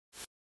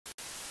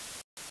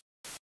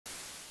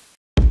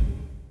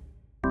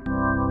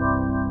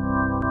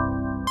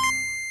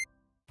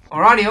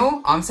Alrighty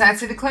all, I'm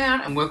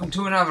sadctheclown and welcome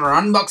to another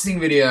unboxing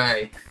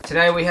video.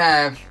 Today we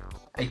have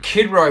a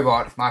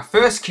Kidrobot, my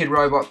first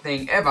Kidrobot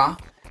thing ever.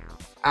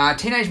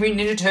 Teenage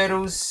Mutant Ninja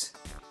Turtles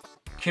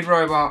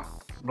Kidrobot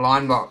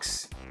blind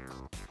box.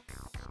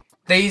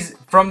 These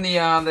from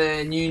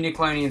the new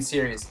Nickelodeon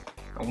series.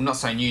 Well, not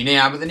so new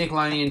now, but the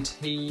Nickelodeon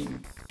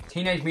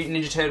Teenage Mutant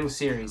Ninja Turtles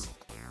series.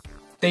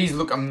 These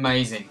look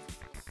amazing.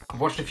 I've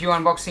watched a few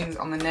unboxings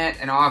on the net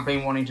and I've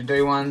been wanting to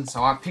do one,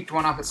 so I picked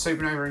one up at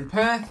Supernova in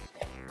Perth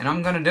and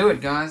I'm gonna do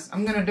it, guys.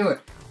 I'm gonna do it.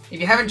 If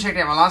you haven't checked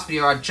out my last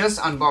video, I just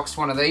unboxed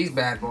one of these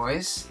bad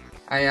boys,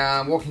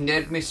 a Walking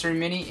Dead Mystery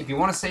Mini. If you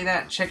want to see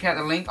that, check out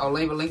the link. I'll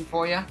leave a link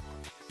for you.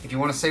 If you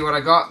want to see what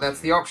I got, that's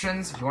the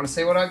options. If you want to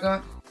see what I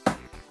got,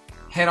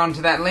 head on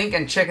to that link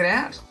and check it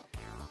out.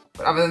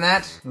 But other than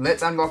that,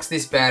 let's unbox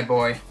this bad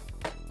boy.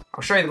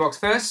 I'll show you the box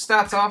first.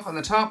 Starts off on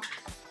the top.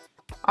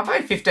 I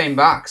paid 15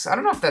 bucks. I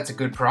don't know if that's a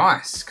good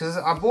price because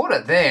I bought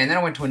it there and then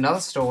I went to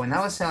another store and they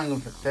were selling them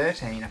for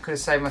 13. I could have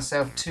saved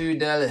myself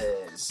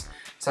 $2.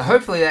 So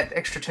hopefully that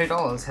extra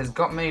 $2 has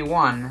got me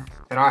one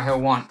that I hell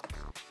want.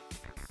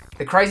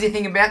 The crazy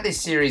thing about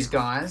this series,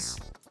 guys,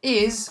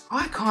 is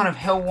I kind of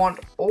hell want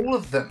all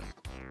of them.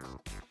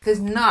 There's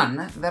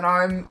none that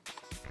I'm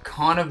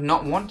kind of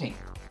not wanting.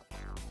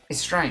 It's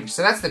strange.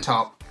 So that's the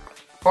top.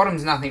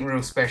 Bottom's nothing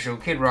real special.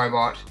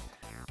 Kidrobot.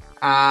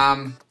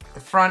 The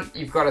front,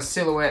 you've got a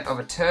silhouette of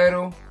a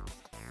turtle.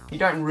 You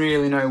don't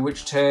really know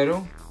which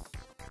turtle.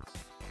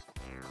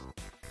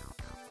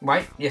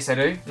 Wait, yes I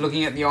do.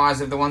 Looking at the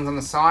eyes of the ones on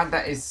the side,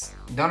 that is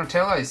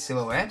Donatello's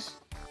silhouette.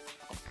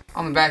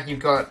 On the back, you've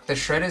got the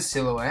Shredder's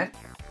silhouette.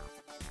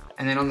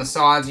 And then on the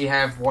sides, you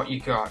have what you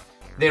got.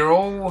 They're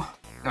all...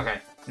 Okay,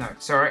 no,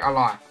 sorry, I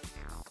lie.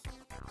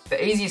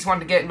 The easiest one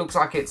to get looks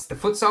like it's the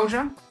Foot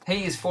Soldier.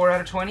 He is 4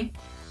 out of 20.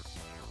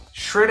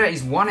 Shredder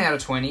is 1 out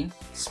of 20.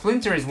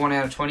 Splinter is 1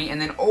 out of 20, and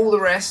then all the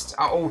rest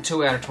are all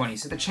 2 out of 20.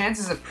 So the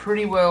chances are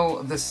pretty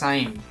well the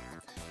same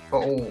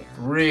for all,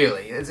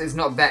 really. It's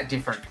not that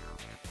different.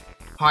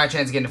 Higher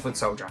chance of getting a Foot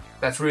Soldier.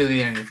 That's really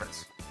the only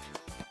difference.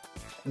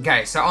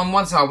 Okay, so on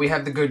one side we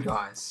have the good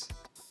guys.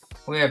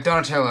 We have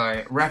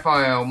Donatello,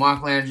 Raphael,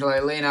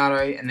 Michelangelo,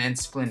 Leonardo, and then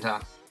Splinter.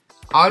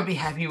 I would be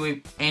happy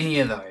with any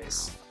of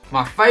those.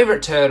 My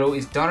favourite turtle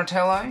is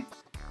Donatello,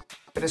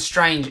 but it's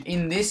strange,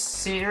 in this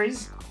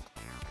series,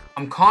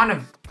 I'm kind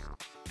of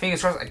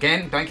fingers crossed,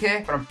 again, don't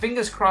care, but I'm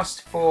fingers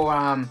crossed for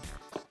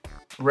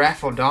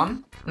Raph or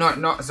Don. No,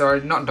 not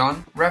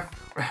Don.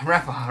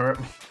 Raphael.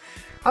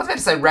 I was about to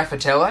say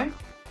Raffatello.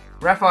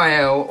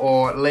 Raphael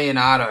or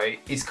Leonardo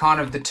is kind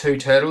of the two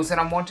turtles that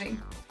I'm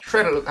wanting.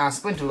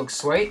 Splinter looks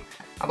sweet.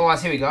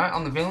 Otherwise, here we go,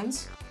 on the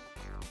villains.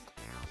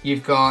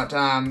 You've got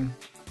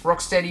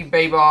Rocksteady,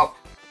 Bebop,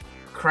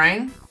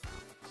 Krang.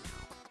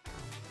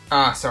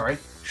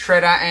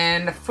 Shredder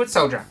and Foot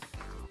Soldier.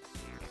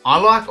 I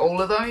like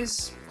all of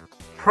those.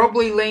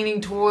 Probably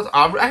leaning towards...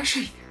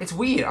 actually, it's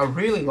weird. I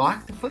really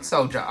like the Foot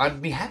Soldier.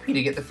 I'd be happy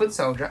to get the Foot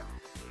Soldier.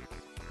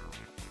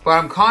 But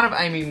I'm kind of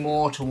aiming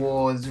more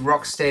towards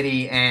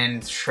Rocksteady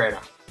and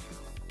Shredder.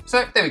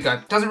 So, there we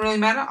go. Doesn't really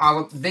matter.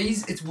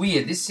 It's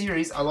weird. This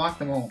series, I like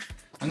them all.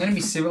 I'm going to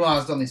be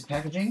civilized on this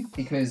packaging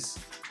because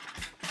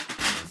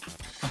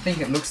I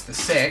think it looks the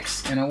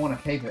sex and I want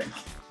to keep it.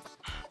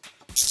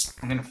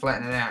 I'm going to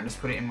flatten it out and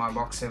just put it in my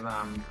box of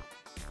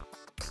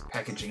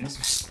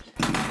packagings.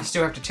 You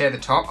still have to tear the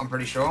top, I'm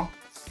pretty sure.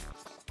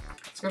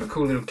 It's got a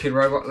cool little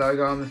Kidrobot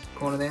logo on the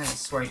corner there. That's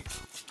sweet.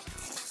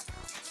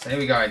 So here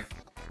we go.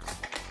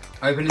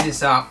 Opening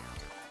this up.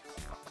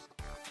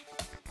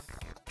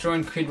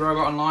 Join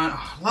Kidrobot online.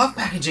 Oh, I love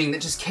packaging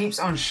that just keeps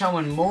on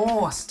showing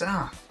more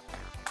stuff.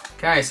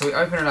 Okay, so we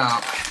open it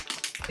up.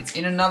 It's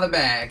in another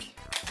bag.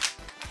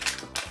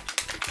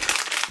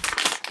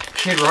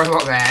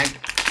 Kidrobot bag.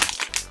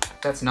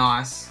 That's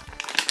nice.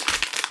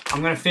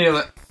 I'm gonna feel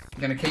it.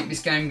 I'm gonna keep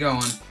this game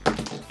going.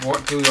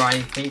 What do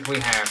I think we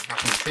have? I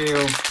can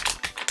feel...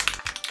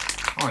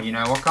 Oh, you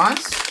know what,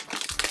 guys?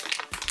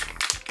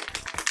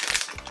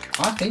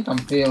 I think I'm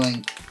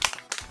feeling...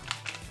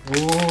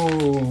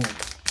 Ooh.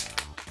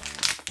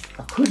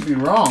 I could be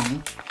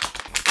wrong.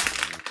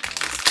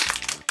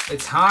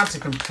 It's hard to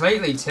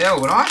completely tell,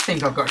 but I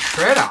think I've got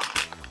Shredder.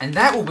 And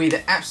that will be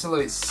the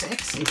absolute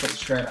sex if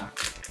it's Shredder.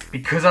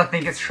 Because I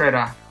think it's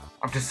Shredder,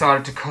 I've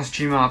decided to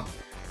costume up.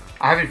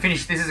 I haven't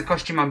finished, this is a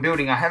costume I'm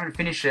building, I haven't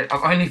finished it.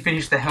 I've only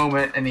finished the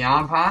helmet and the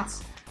arm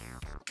parts.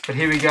 But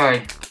here we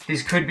go.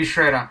 This could be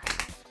Shredder.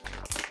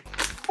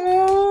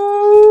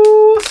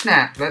 Ooh,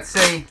 snap. Let's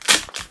see.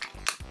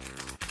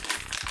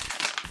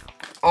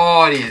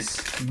 Oh, it is.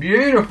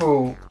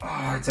 Beautiful.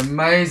 Oh, it's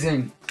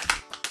amazing.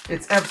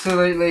 It's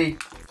absolutely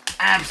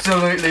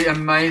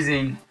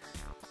amazing.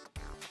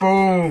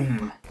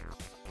 Boom.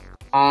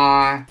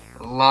 I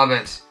love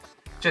it.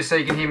 Just so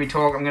you can hear me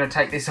talk, I'm going to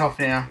take this off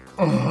now.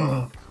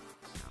 Oh.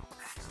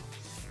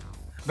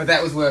 But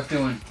that was worth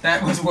doing.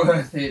 That was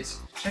worth it.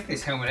 Check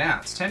this helmet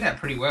out. It's turned out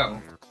pretty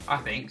well, I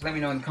think. Let me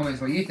know in the comments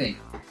what you think.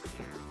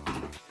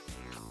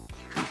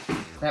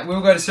 That will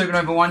go to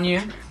Supernova one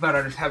year, but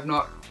I just have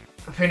not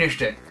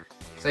finished it.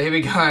 So here we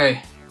go.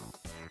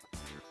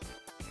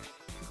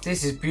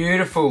 This is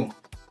beautiful.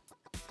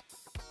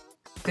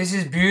 This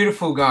is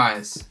beautiful,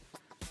 guys.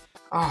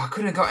 Oh, I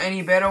couldn't have got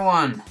any better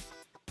one.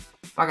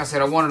 Like I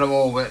said, I wanted them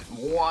all, but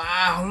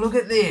wow, look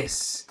at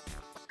this.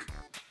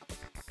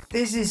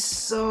 This is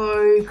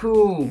so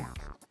cool.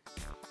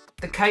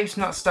 The cape's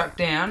not stuck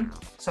down,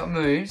 so it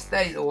moves.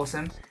 That is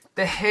awesome.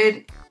 The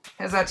head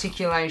has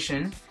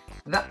articulation.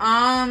 The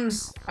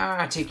arms are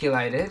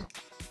articulated.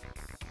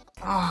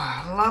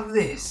 Oh, I love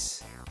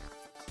this.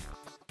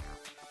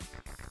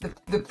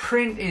 The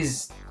print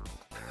is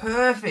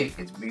perfect.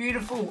 It's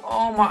beautiful.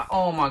 Oh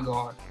my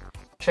god.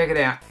 Check it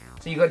out.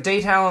 So you've got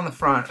detail on the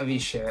front of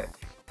his shirt.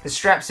 The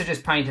straps are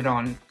just painted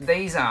on.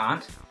 These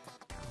aren't.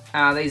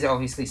 These are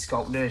obviously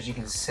sculpted, as you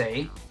can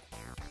see.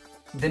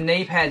 The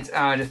knee pads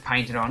are just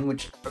painted on,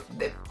 which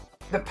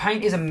the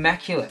paint is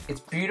immaculate.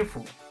 It's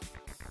beautiful.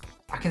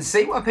 I can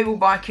see why people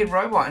buy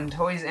Kidrobot and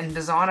toys and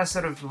designer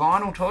sort of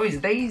vinyl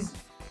toys. These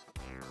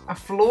are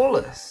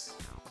flawless.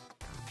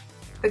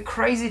 The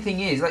crazy thing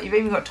is, like, you've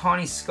even got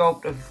tiny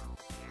sculpt of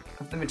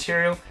the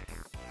material.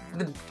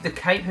 The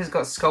cape has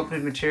got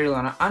sculpted material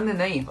on it.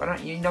 Underneath,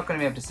 you're not going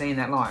to be able to see in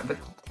that light, but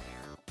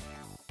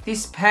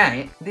this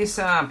paint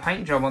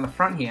job on the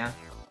front here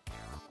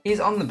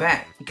is on the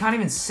back. You can't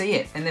even see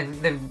it, and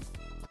they've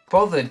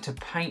bothered to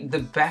paint the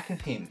back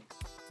of him.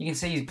 You can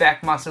see his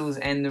back muscles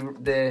and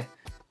the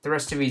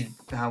rest of his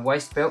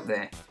waist belt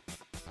there.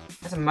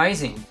 That's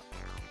amazing.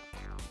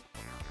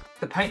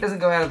 The paint doesn't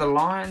go out of the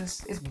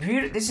lines. It's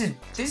beautiful. This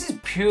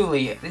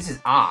is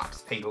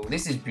art, people.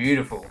 This is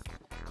beautiful.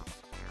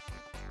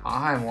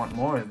 I want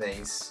more of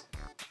these.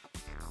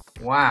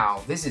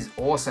 Wow, this is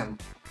awesome.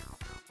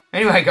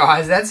 Anyway,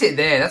 guys, that's it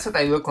there. That's what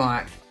they look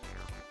like.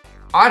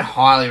 I'd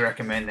highly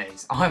recommend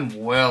these. I'm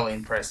well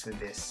impressed with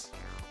this.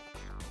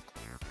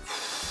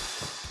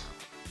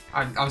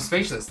 I'm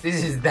speechless.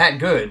 This is that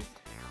good.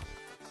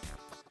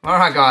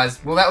 Alright,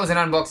 guys. Well, that was an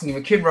unboxing of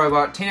a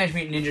Kidrobot Teenage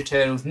Mutant Ninja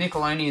Turtles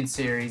Nickelodeon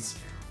series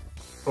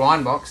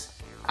blind box.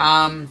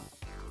 Don't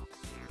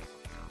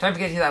forget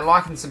to hit that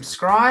like and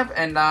subscribe.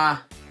 And,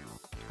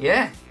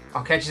 yeah,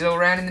 I'll catch you all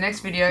around in the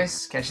next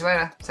videos. Catch you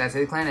later.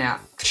 Sadctheclown out.